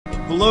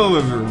Hello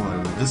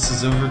everyone, this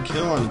is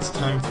Overkill and it's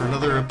time for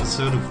another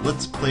episode of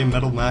Let's Play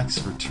Metal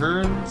Max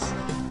Returns.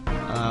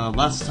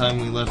 Last time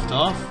we left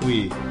off,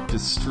 we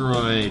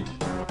destroyed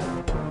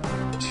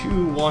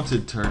two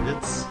wanted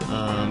targets,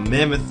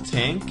 Mammoth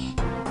Tank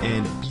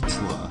and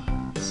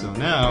Beetla. So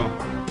now,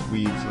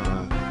 we've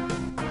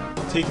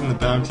taken the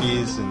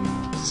bounties and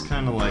just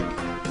kind of like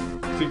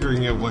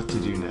figuring out what to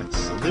do next.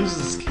 So there's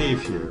this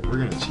cave here,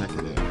 we're gonna check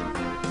it out.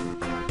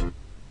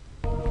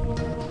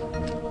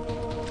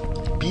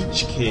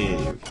 Beach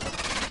Cave.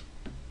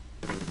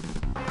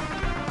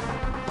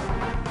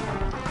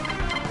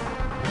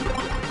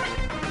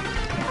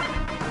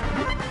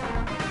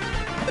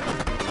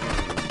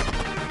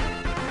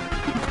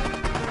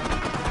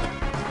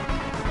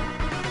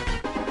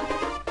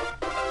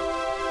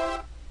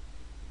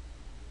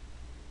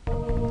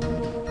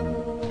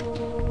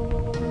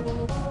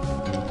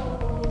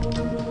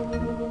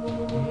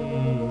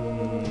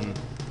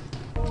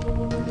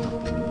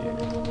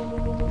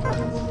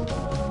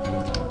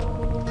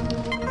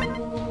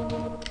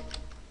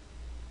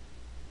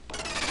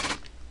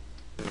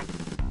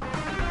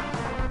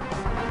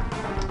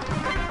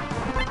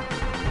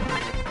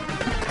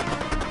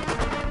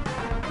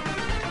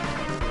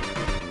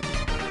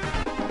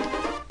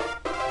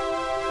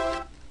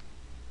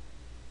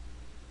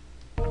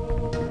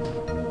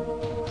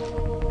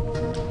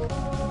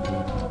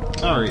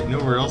 Alright,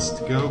 nowhere else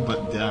to go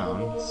but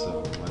down,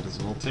 so might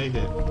as well take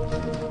it.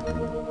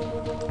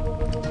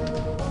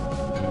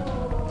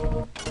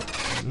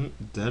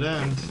 Dead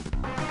end.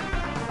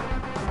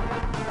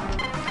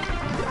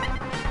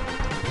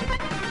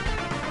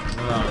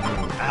 Oh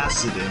no,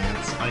 acid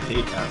ants. I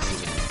hate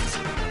acid ants.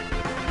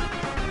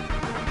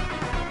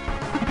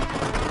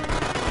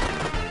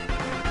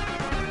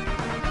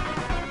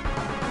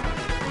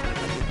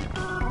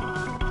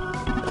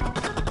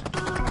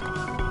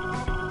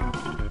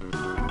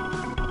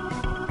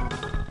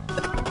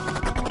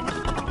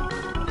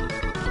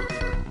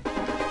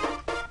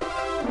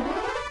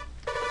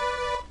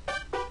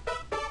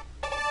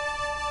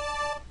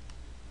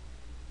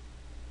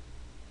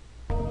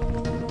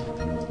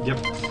 Yep.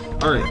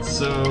 Alright,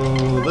 so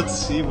let's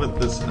see what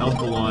this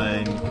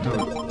alkaline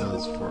coat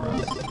does for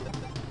us.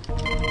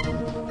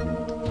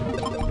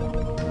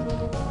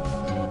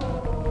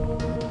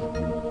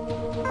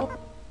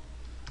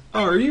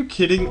 Oh, are you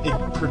kidding?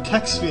 It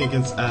protects me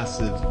against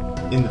acid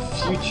in the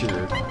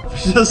future.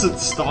 It doesn't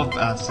stop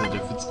acid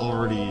if it's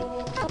already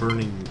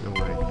burning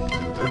away.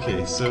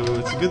 Okay, so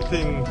it's a good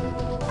thing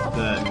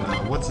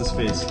that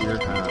what's-his-face here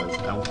has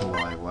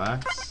alkali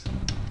wax.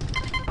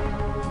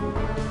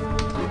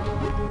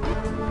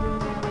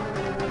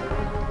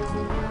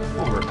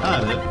 While we're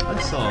at it, I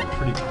saw a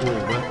pretty cool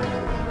weapon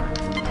over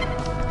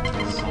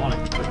there.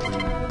 Sonic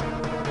quickly.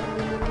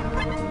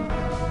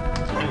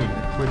 I need to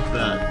equip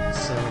that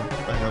so I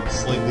have a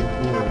slightly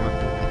cooler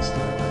weapon next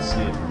time I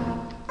see it.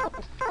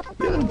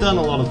 We haven't done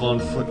a lot of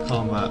on-foot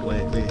combat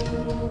lately.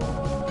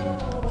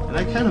 And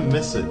I kind of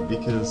miss it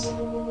because,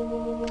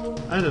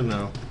 I don't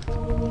know,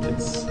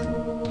 it's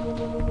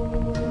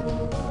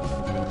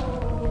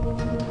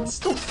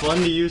still fun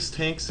to use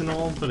tanks and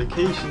all, but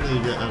occasionally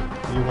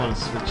you want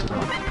to switch it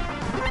up.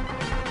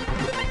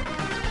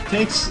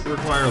 Tanks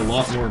require a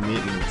lot more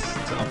maintenance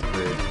to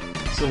upgrade,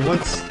 so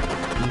once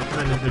you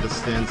kind of hit a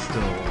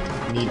standstill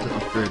and you need to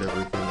upgrade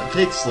everything, it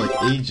takes like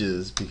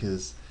ages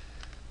because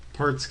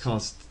parts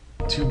cost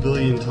 2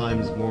 billion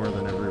times more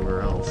than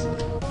everywhere else.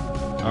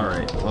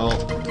 Alright, well,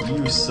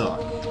 you suck.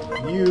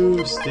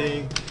 You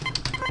stink.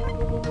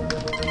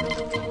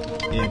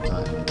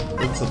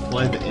 Let's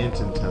apply the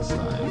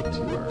antintestine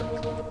to our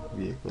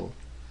vehicle.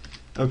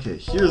 Okay,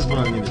 here's what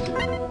I'm gonna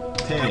do.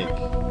 Tank.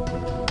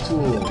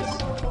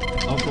 Tools.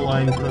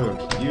 Alkaline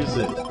coat. Use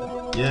it.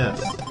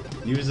 Yes.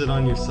 Use it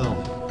on yourself.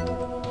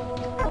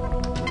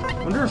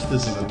 I wonder if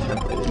this is a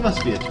temporary. It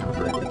must be a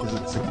temporary because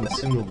it's a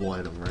consumable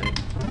item, right?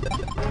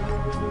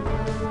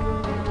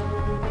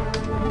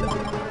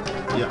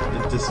 Yeah,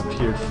 it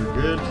disappeared for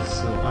good,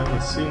 so I'm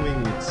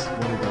assuming it's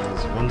one of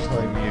those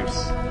one-time use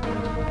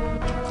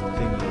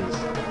thingies.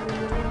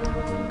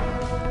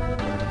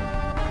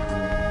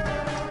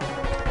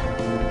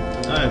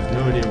 I have no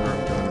idea where I'm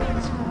going at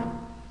this point.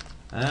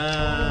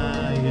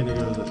 I'm gonna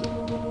go to the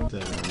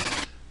dead end.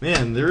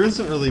 Man, there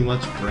isn't really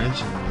much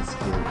branching in this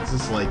game. It's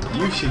just like,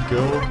 you should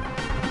go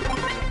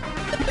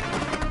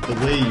the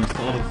way you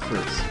thought of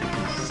first,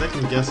 because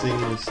second-guessing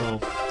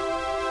yourself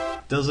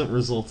doesn't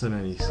result in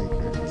any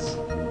secrets.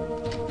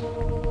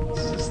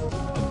 It's just a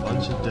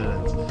bunch of dead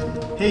ends.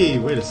 Hey,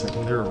 wait a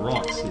second, there are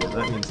rocks here.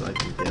 That means I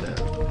can get out.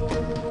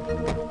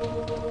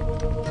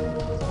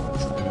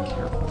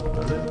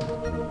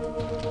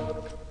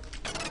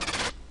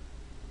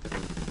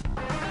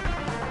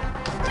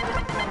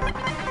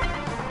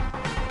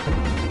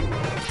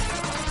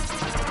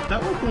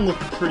 That weapon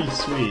looked pretty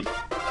sweet.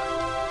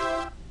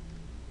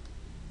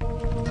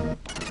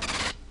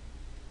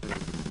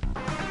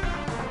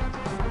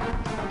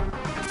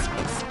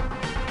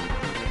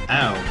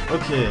 Ow.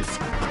 Okay.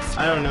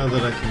 I don't know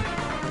that I can...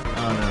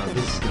 Oh no,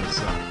 this is gonna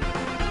suck.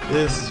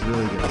 This is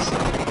really gonna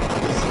suck.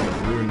 This is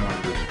gonna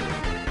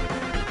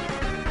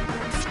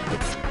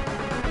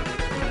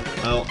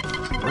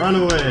Run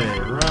away!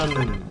 Run!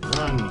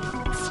 Run!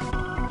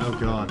 Oh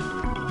god.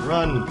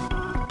 Run!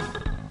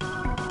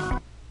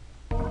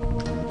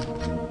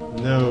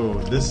 No,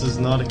 this is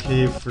not a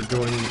cave for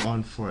going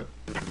on foot.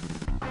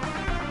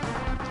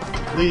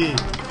 Flee!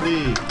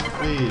 Flee!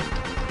 Flee!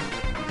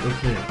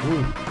 Okay.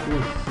 Woof!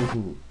 Woof! Woof!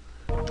 Woof.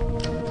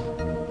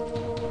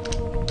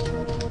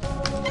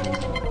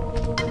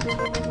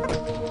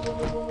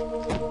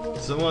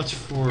 So much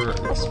for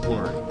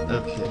exploring.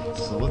 Okay,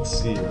 so let's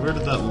see. Where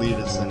did that lead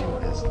us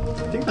anyways?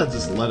 I think that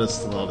just led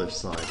us to the other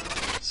side.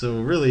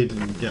 So really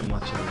didn't get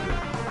much out of it.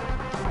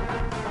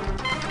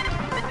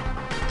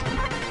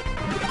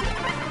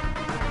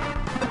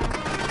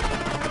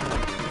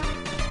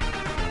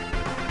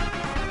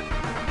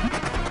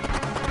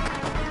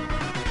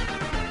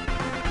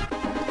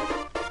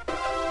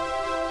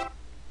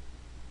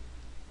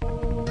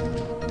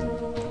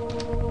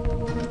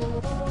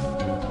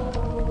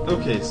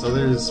 Okay, so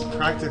there's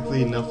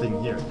practically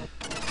nothing here.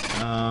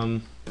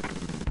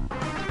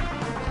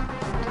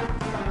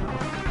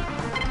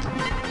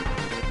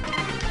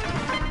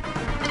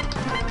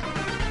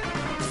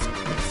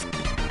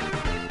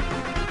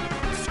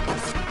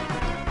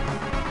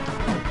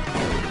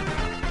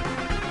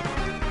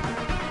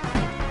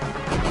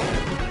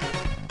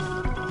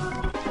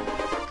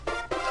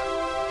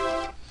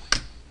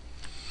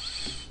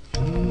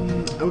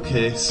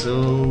 Okay, so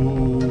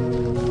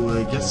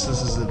I guess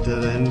this is a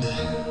dead end.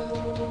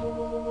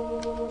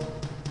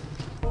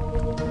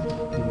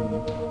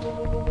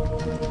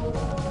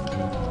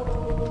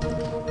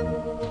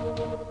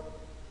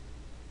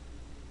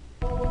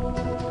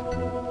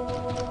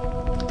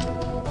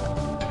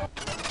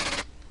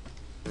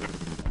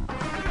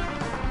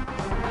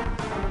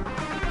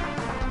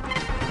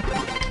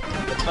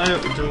 I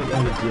don't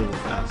want to deal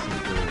with acid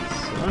burns,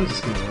 so I'm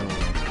just gonna run away.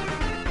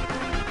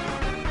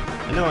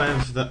 I know I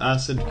have the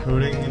acid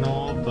coating and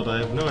all, but I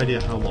have no idea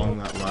how long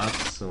that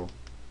lasts, so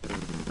I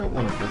don't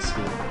want to risk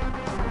it.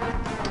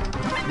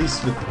 At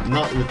least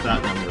not with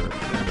that number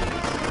of enemies.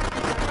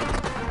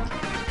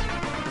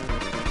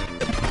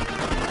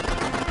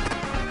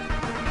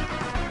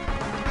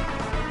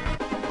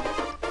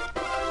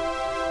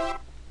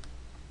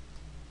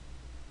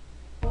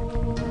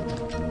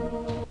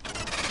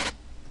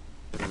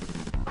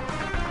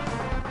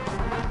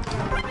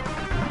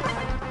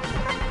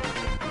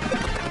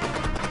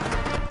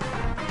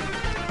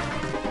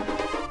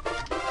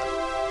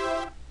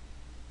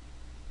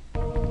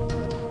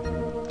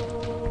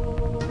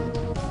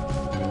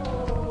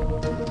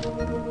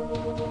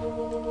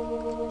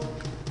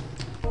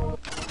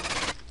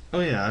 Oh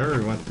yeah, I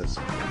already went this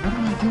way. What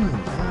am I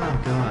doing?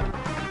 Oh god.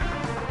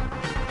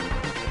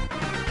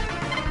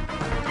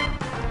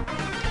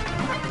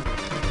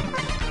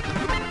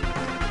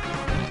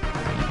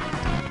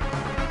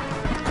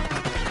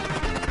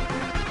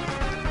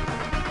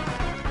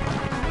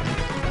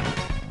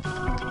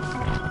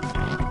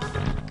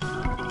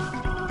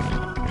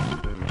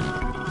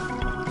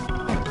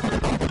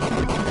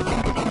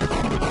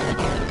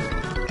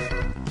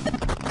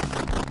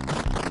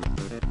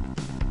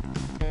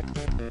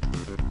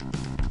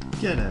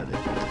 Get out of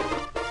here.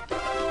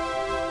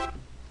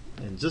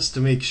 And just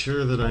to make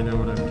sure that I know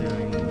what I'm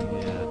doing,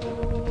 yeah.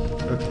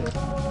 Okay.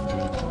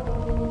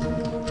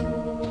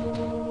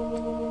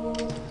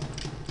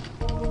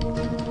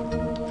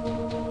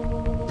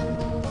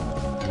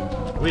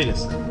 Wait a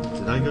second.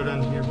 Did I go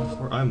down here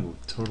before? I'm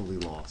totally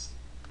lost.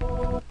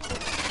 I'm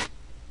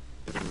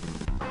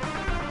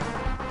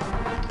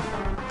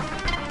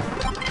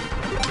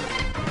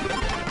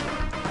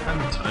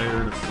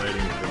tired of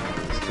fighting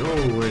things.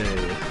 Go away.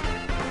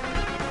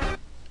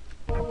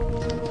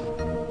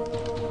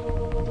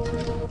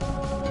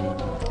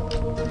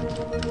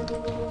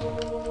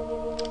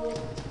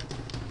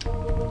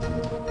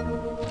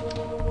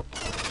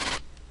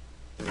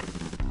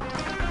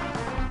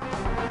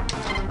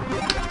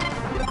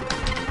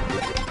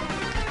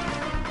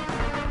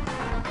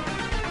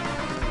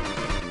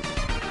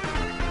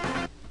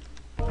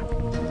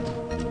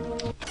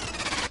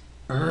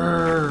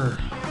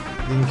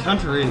 The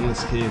encounter rate in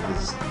this cave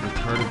is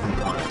retardedly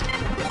high.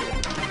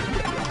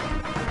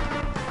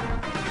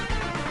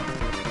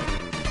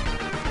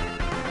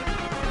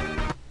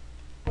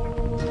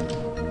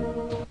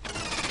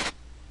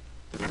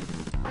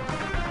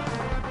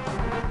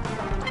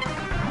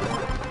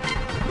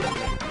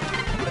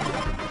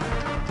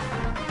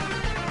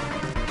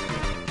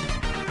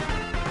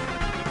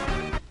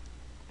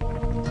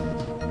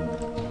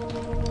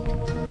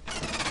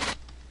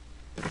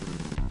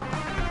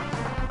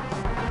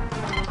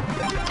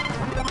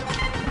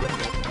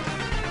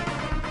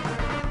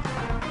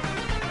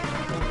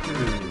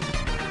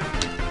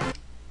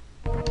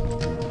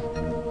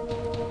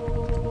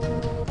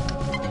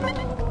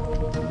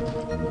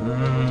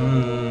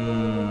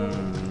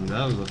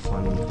 That was a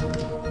fun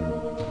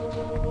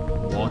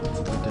walk to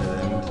the dead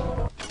end.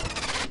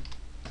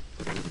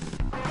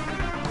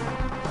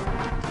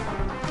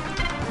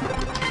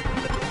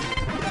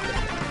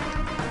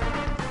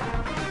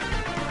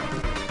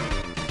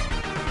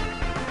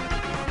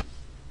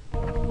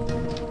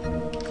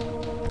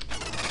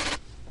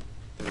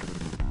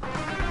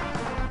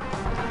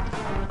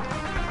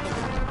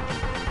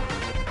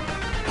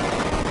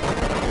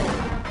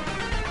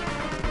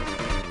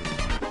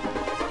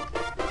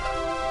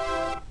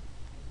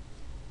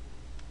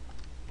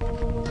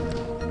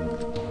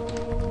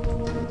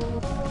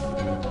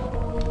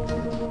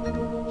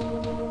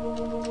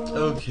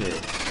 Okay.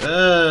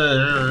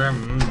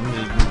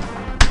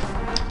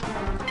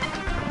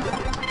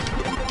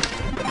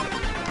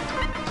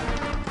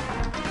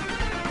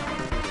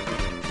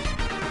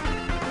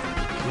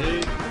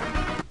 Okay.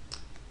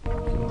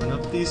 Going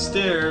up these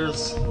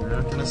stairs. You're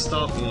not gonna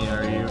stop me,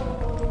 are you?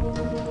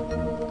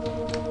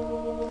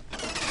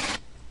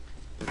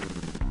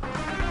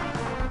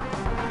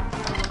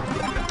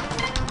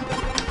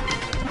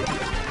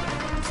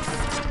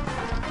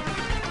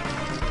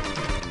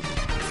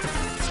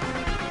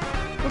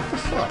 What the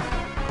fuck?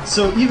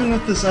 So even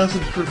with this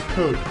acid-proof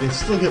coat, they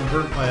still get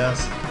burnt by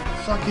acid.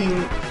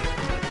 Fucking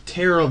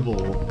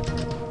terrible.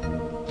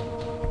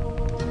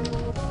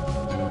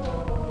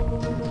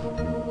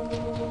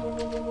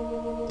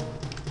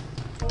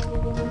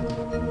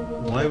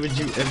 Why would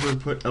you ever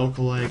put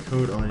alkali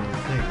coat on your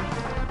thing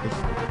if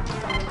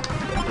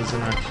it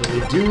doesn't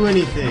actually do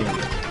anything?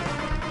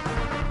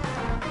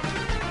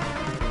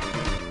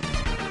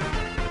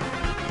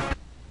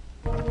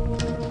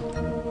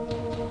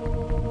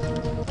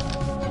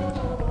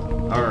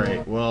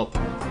 Alright, well...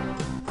 Fuck.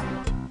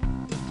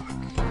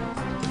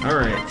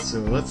 Alright, so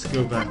let's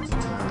go back to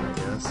town, I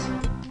guess.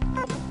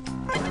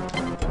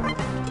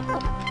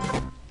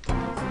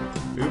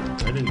 Oop,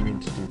 I didn't mean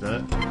to do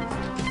that.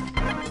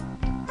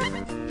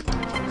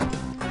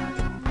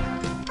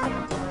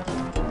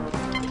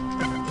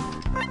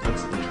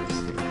 That's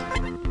interesting.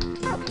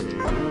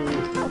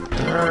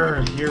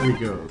 Okay, here we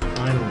go.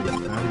 Finally,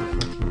 found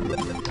the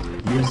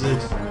fucking music.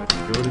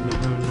 Go to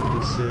Minimum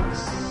number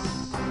 6.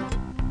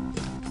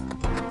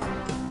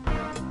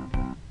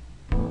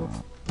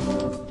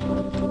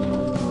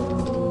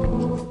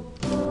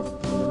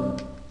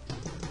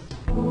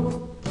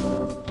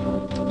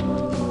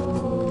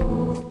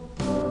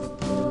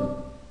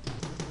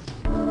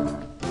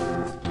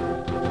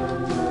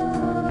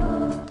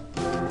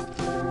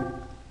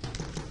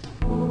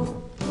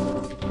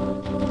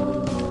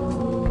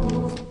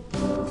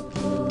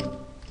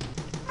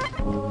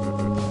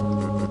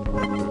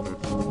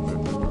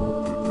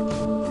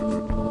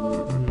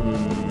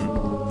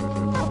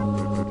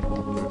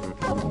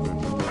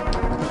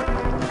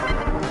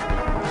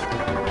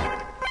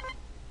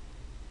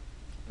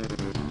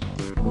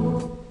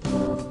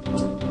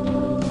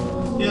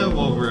 Yeah,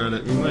 while we're at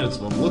it, we might as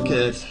well look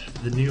at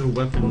the new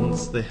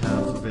weapons they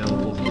have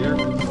available here.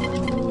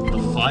 The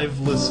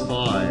 5-less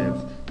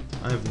 5.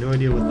 I have no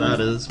idea what that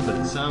is, but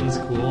it sounds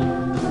cool.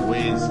 It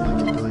weighs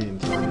like a billion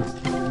tons.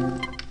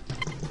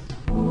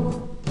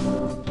 Ooh,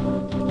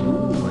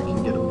 I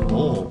can get a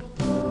bulb.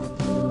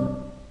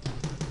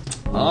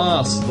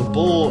 Ah, so the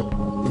bulb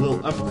will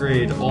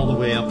upgrade all the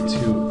way up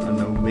to an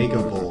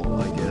Omega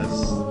bulb, I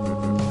guess.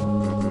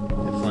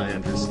 If I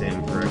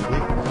understand correctly.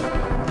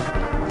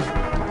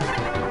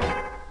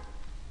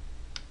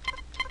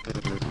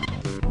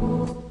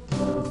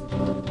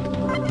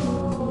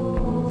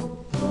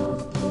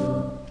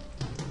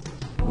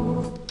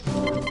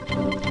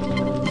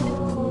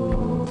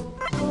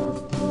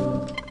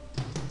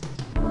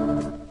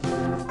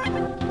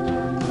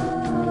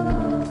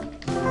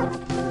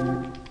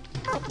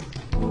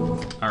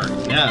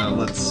 Alright, now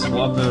let's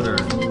swap out our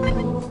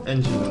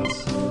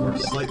engines for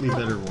slightly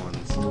better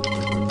ones.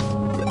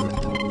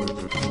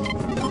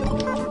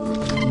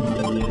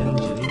 The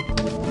engine.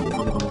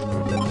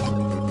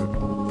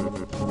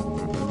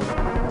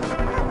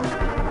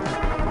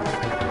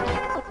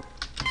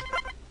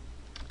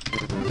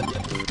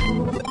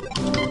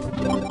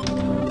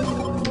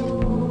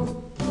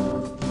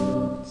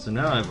 So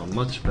now I have a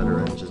much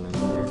better engine in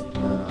here.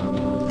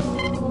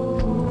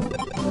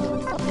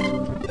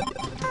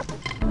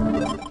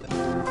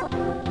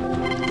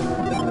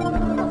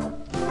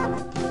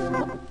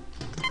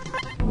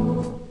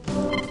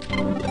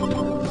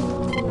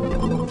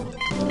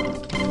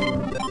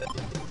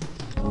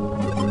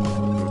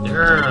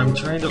 I'm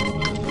trying to...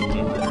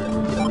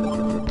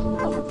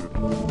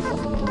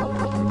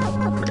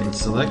 Alright,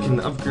 so that can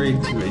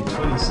upgrade to a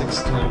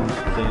 26-ton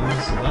thing,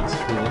 so that's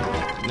cool.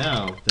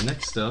 Now, the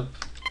next up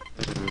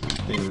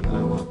thing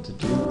I want to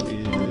do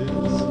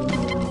is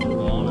put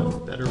on a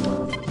better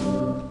weapon.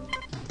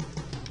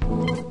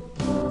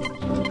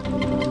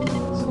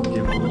 So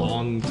give a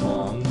long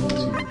tom to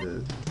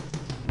the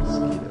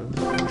mosquito.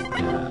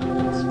 Yeah,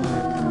 that's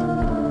fine.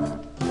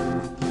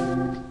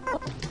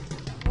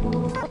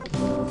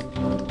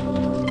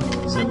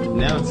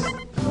 Now it's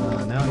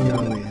now you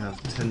only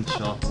have 10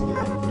 shots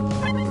again.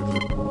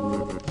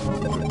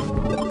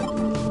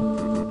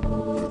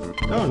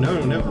 Oh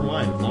no, never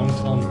mind. Long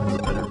Tom is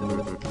better.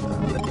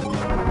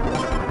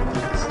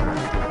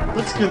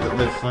 That's good that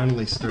they're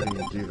finally starting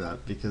to do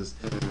that, because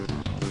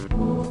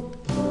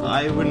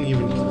I wouldn't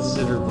even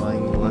consider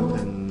buying a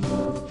weapon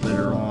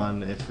later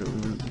on if it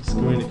was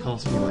going to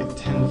cost me like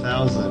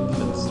 10,000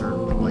 and start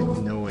with like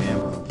no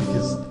ammo,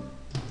 because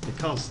it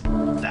costs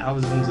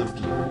thousands of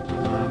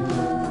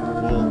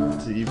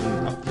to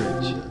even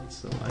upgrade shit,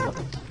 so I don't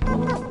know.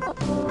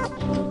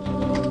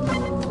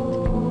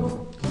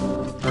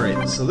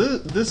 Alright, so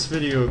this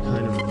video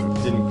kind of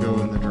didn't go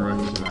in the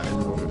direction I had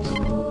hoped.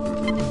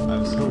 I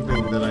was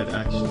hoping that I'd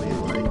actually,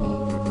 like,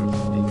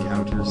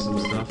 encounter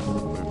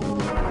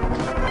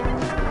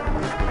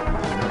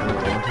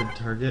hit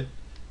target,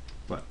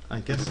 but I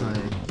guess I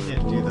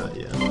can't do that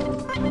yet.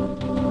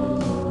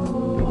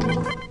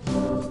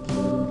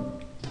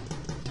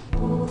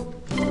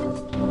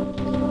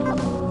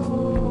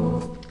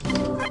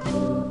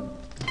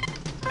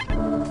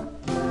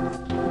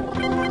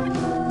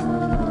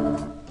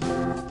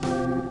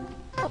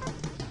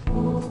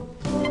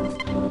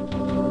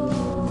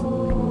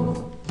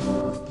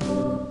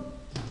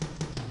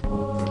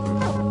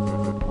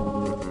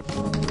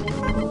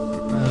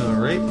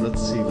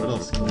 Let's see, what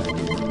else can I do?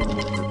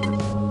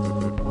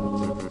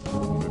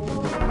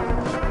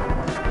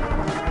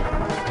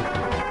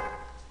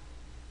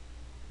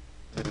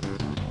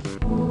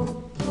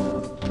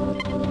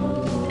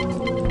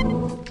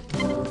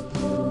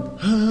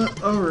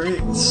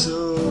 Alright,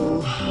 so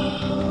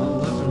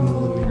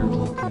 11mm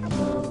Vulcan.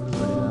 What do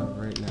I have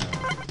right now?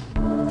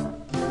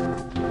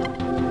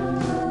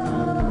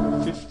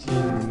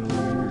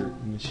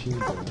 15mm machine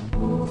gun.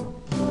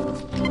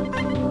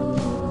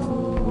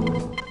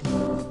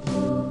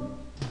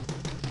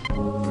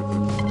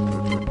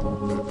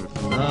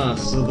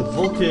 So the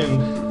Vulcan...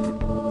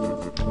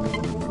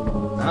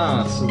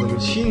 so the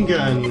machine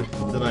gun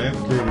that I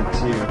upgraded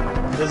to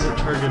doesn't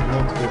target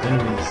multiple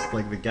enemies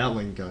like the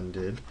Gatling gun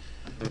did.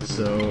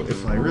 So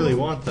if I really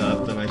want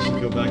that, then I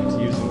should go back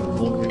to using the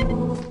Vulcan.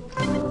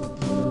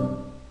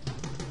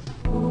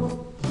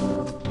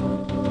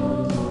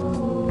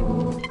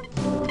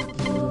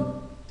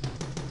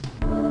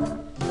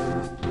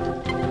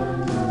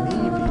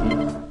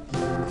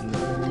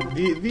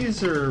 Maybe... No.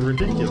 These are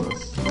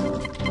ridiculous.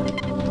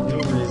 No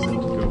reason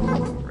to go for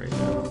them right now.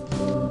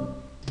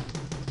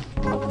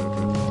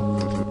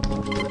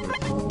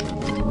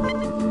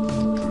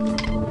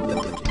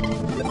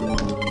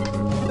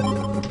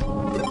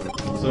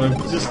 So I've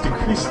just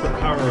decreased the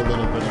power a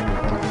little bit on the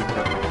buggy,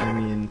 but I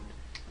mean,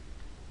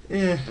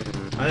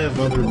 I have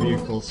other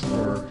vehicles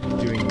for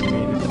doing the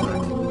main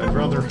attack. I'd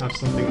rather have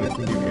something that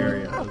can do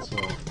area as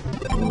well.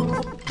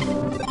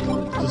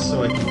 Just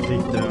so I can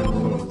take down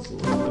foes a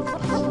little bit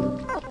faster.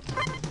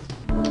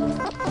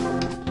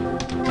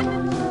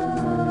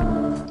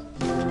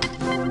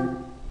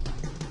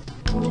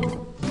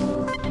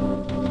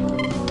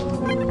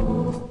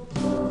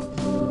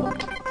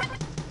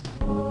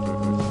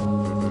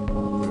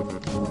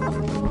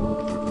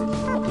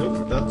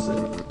 That's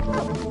it.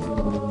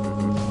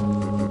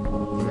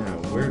 Now,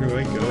 where do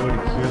I go to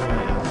cure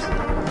my acid?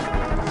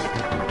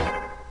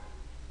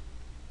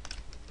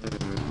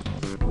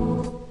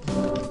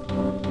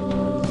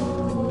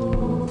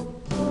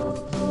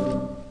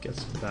 Guess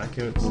back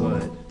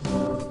outside.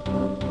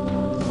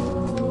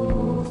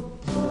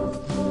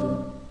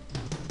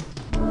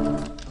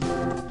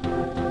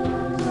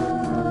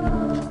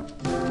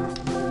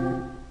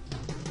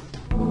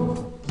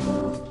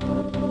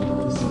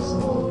 This is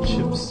all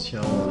Chip's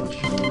challenge.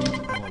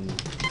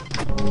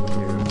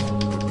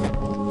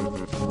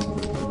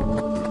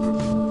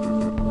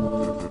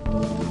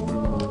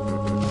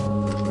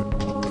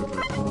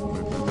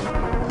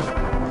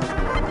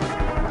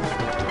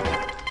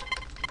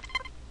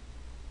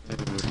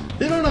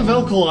 They don't have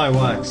alkali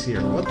wax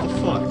here. What the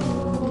fuck?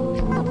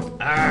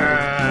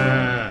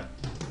 Ah!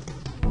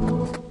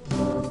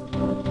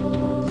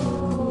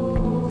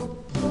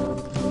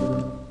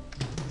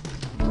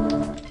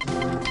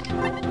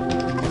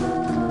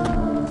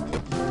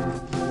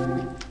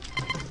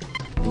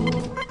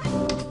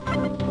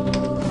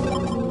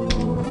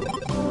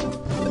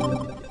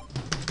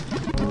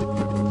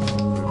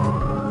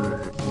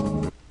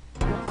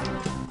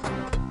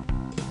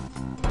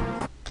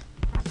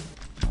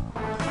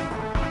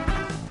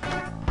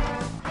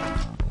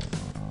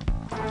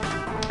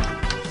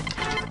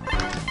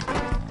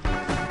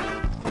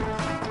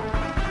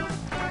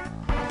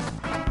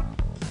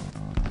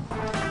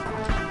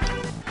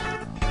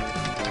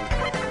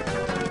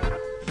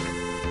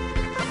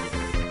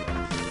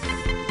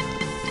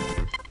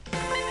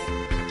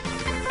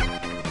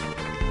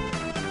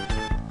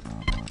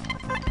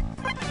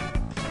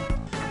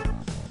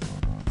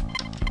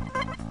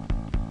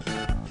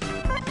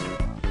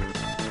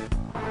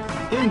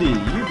 Indy,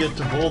 you get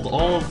to hold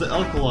all of the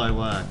alkali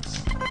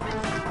wax.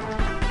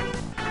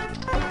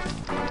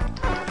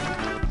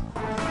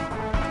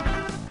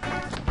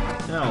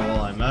 Now,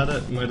 while I'm at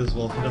it, might as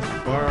well hit up the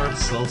bar,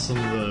 sell some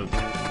of the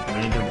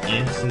random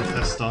ants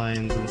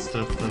intestines and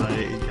stuff that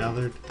I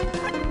gathered.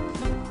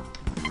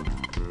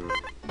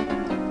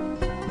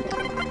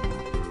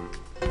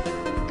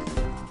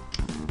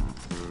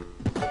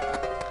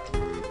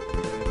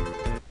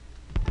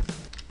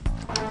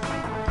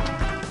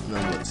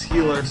 Then let's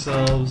heal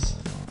ourselves.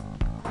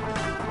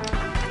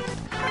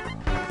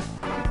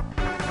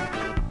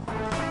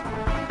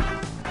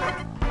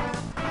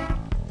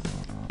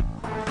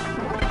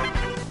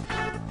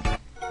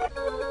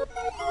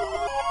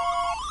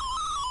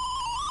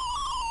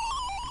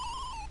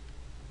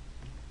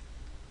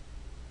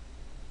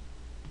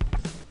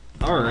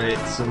 Alright,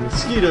 so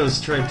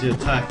mosquitoes tried to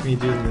attack me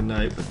during the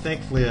night, but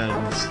thankfully I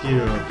have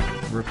mosquito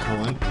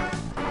repellent.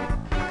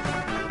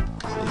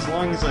 So as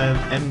long as I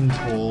have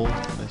M-Toll,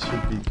 I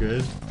should be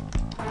good.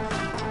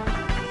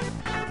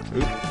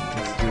 Oop,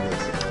 let's do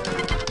this.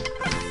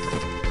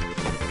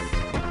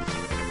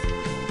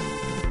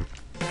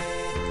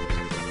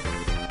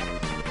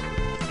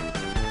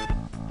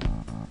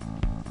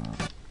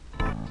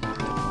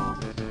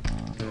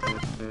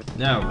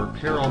 Now,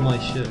 repair all my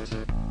shit.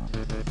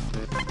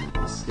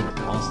 This is gonna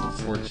cost a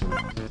fortune.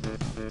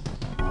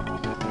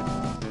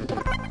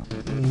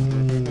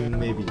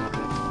 Maybe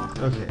not.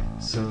 Okay,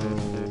 so...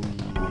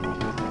 yeah.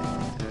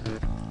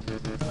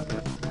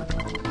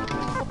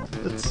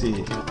 Let's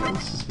see.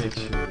 Let's just make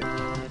sure.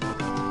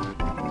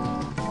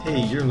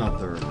 Hey, you're not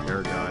the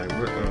repair guy.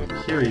 Oh,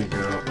 here you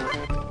go.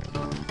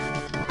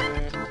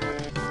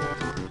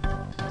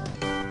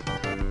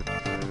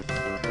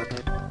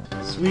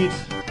 Sweet.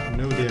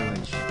 No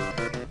damage.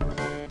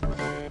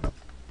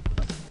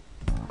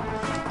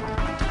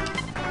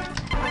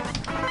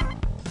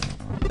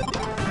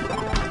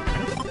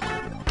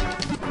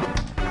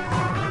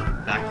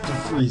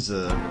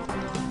 Frieza.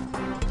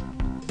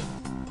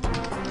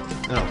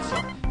 Oh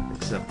fuck.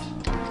 Except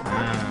I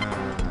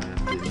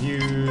have to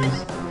use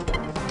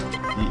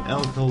the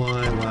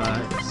alkali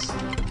wax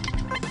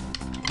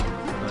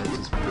I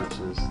just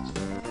purchased.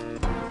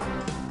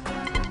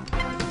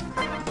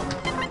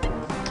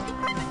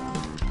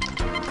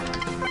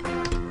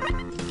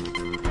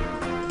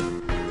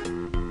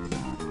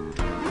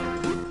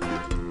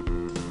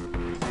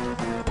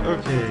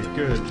 Okay,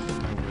 good.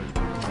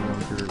 No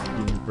longer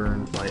being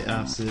burned by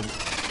acid.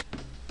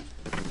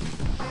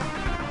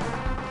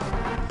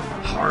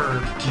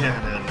 Hard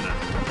cannon.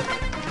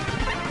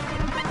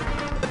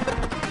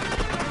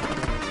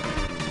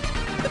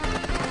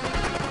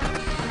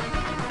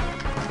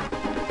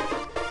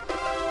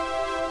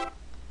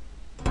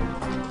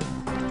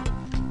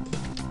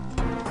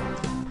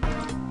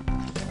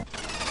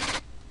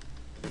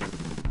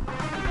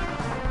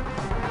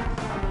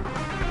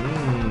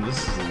 This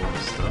is a lot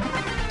of stuff.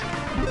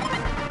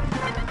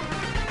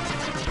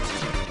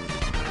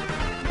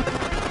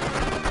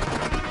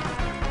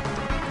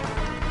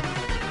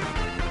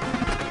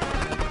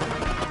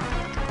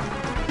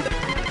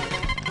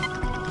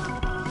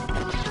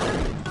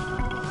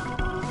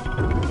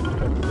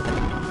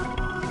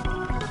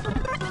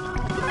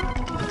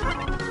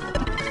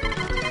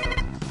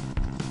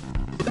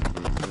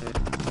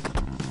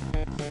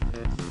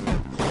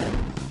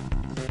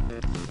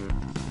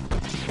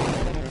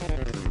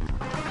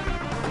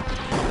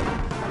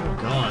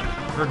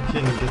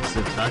 Hurricane gets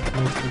attacked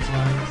multiple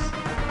times.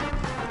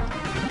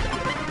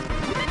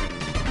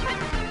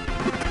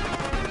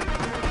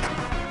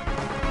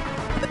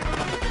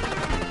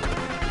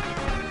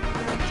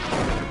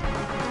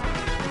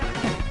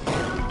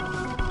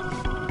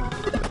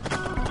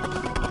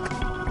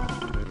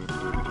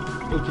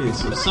 Okay,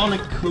 so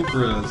Sonic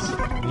Cobras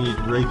need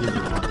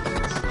regular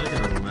weapons. I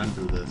gotta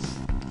remember this.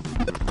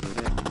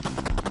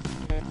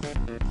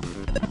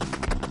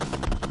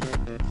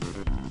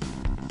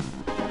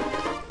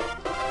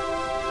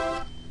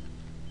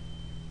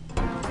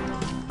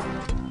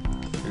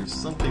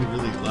 Something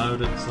really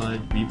loud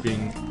outside,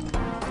 beeping.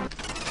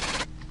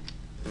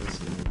 Let's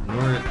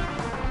ignore it.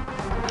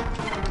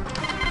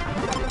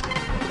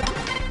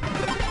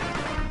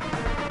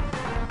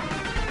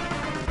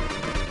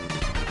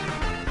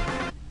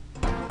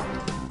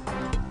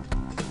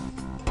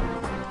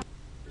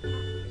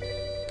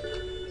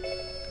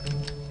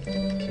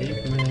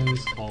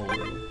 Caveman's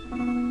Hollow.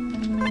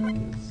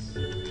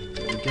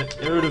 Get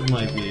out of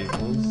my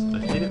vehicles. I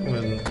hate it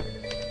when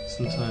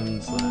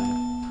sometimes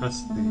I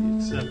press the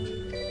accept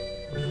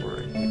before I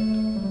hit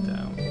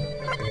down.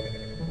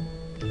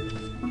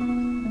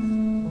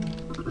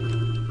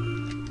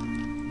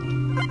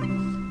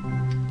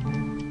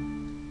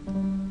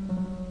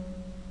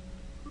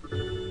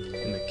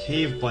 In the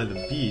cave by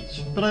the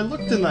beach. But I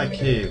looked in that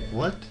cave.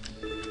 What?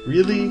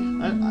 Really?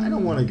 I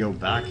don't want to go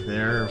back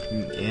there.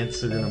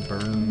 Ants are gonna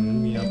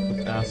burn me up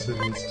with acid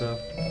and stuff.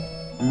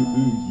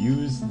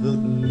 Use the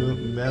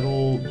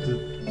metal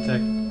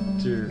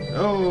detector.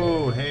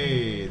 Oh,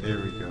 hey, there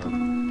we go.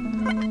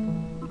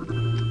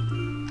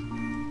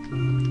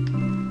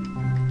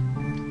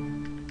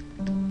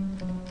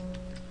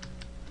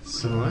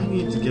 So I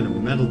need to get a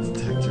metal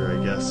detector,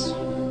 I guess, if I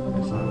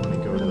want to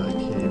go to that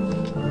cave.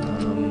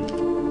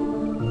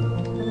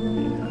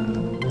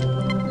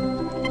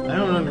 Yeah. I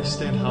don't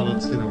understand how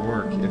that's gonna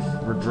work if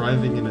we're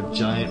driving in a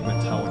giant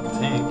metallic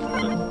tank,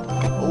 but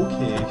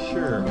okay,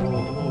 sure,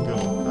 we'll go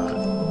with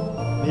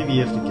that. Maybe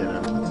you have to get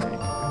out of the tank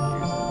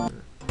and use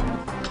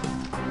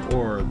it.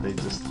 Or they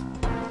just...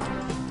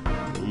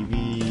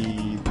 maybe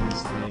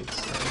these tanks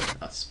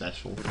are a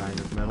special kind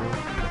of metal.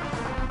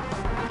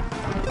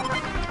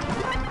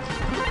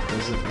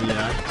 Doesn't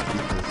react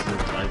because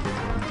they're driving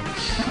on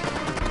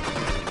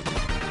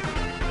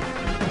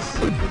this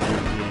video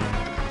game.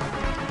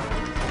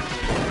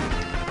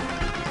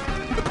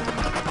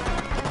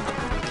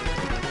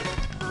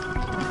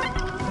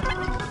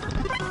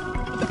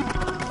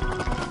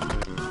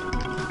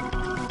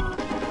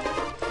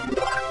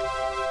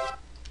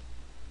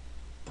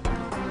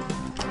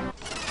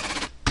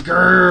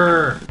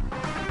 Grrr!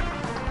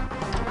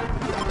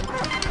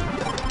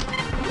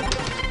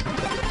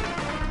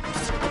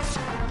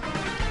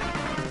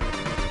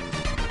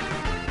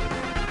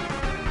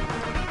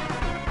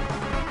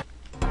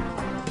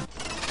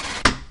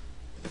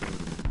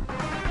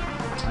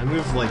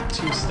 move like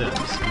 2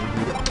 steps. Maybe,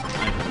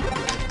 I don't know.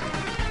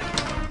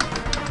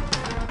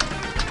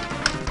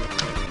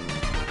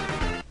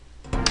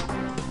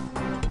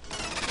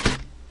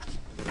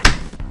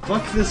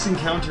 Fuck this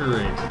encounter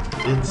rate.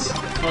 It's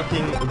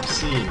fucking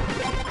obscene.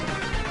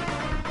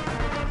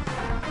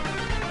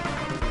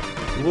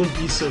 It won't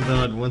be so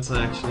bad once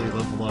I actually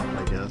level up,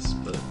 I guess,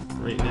 but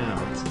right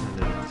now it's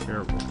kind of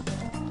terrible.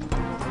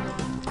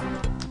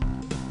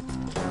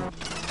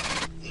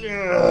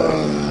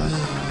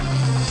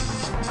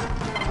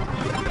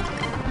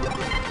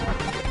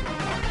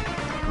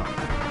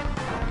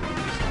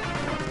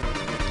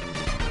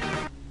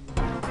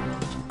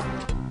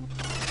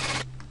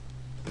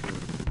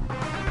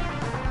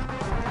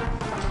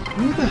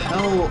 Who the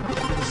hell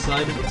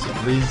decided to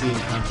raise the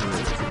encounter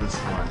rate to this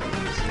high in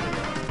this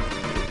area?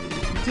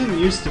 It didn't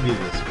used to be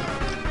this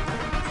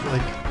bad. It's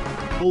like,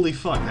 holy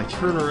fuck, I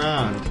turn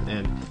around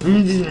and...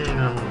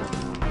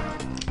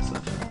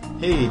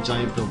 Hey,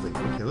 giant building.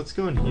 Okay, let's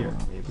go in here,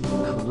 maybe.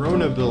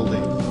 Corona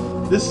building.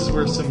 This is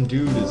where some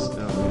dude is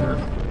down there.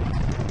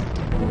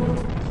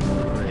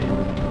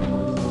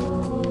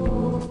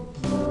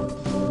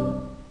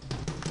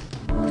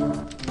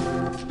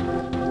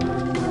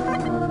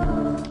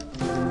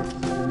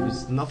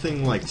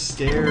 Nothing like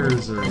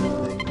stairs or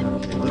anything.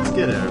 Okay, let's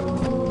get out.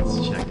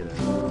 Let's check it out.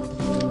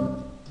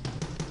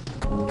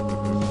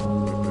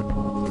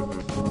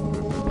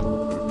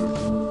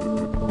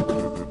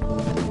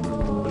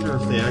 I wonder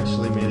if they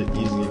actually made it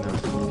easy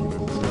enough for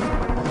people to...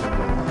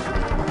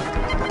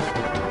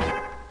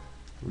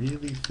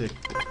 Really thick.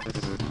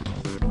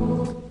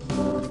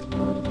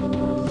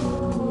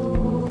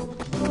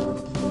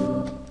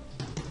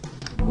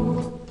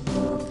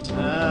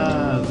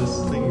 Ah, this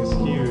thing is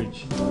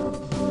huge.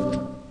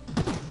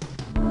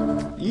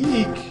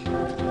 Eek!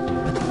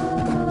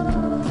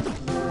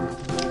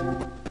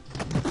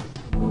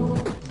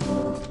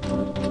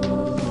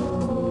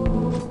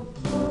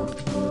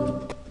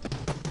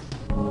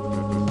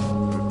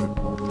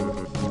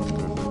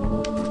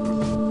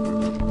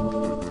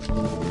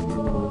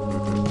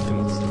 They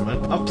must have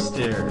went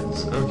upstairs.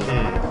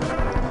 Okay.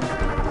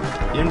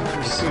 In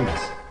pursuit.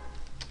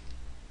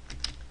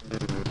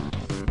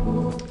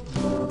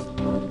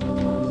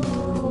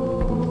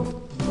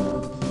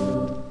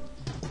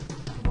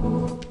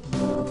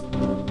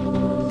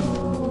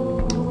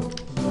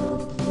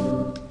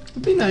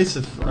 It'd be nice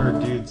if our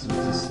dudes would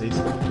just say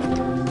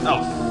something.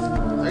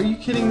 Oh, are you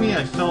kidding me?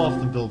 I fell off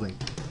the building.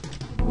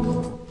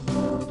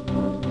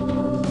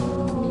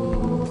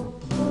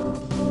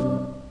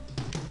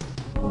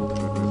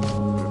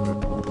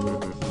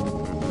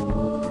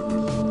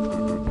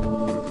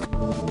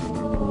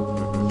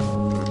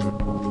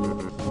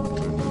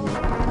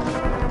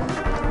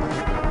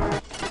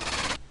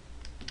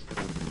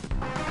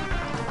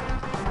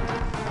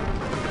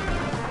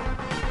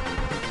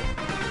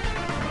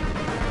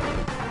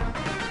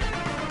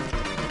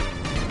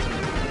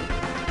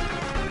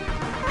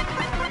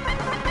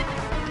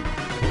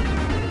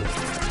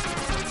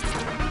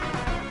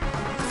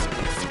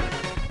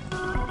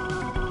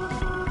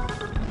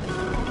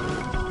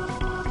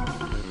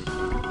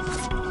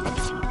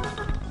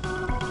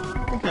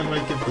 I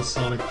might give the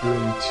Sonic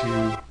Boom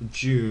to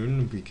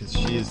June because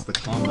she is the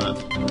combat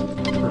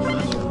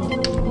professional.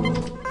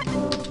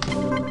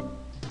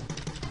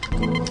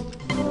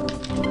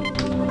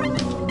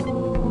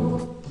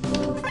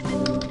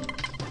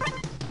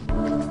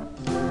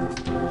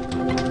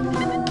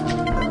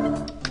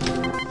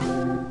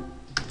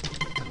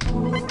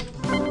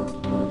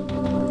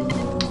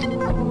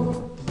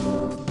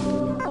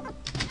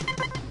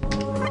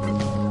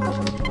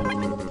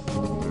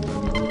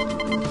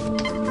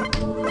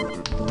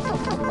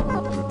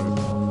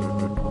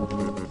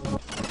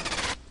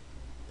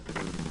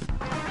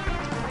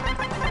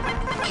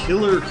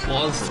 Killer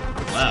closet.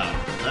 Wow,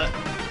 that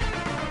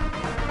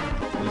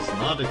was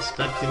not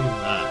expecting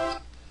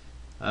that.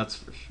 That's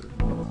for sure.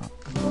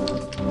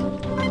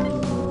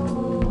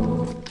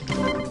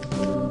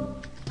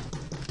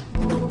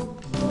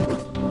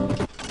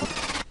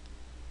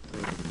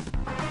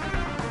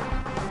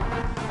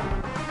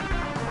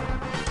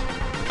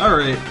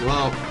 Alright,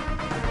 well,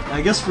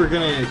 I guess we're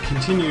gonna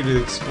continue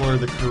to explore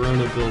the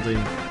Corona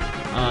building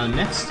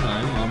next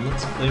time on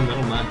Let's Play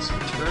Metal Max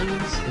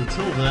Returns.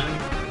 Until then,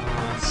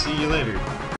 see you later.